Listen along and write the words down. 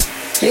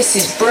This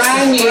is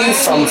brand new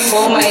from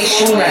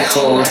Formation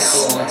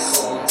Records.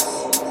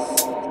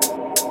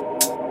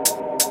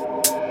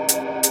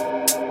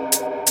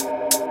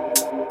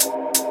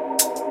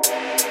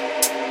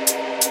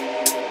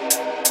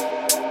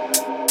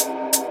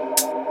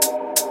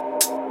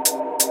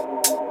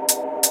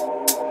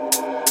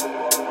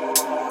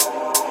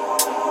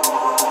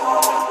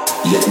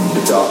 Yet in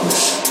the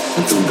darkness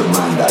and through the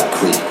mind I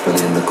creep,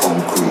 but in the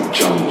concrete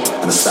jungle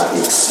and a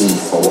static sea,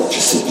 I watch a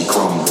city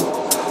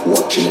crumble.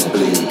 Watching it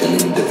bleed, an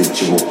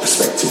individual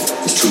perspective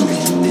is truly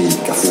unique.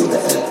 I feel the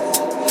ebb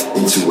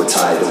into a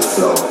tidal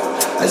flow.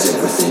 As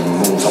everything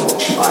moves, I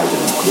watch you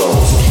idly grow.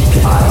 So keep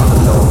your eye on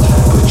the load,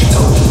 put your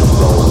toe to the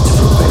road to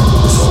prevent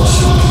the soul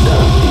sinking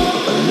down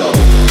deeper below.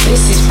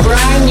 This is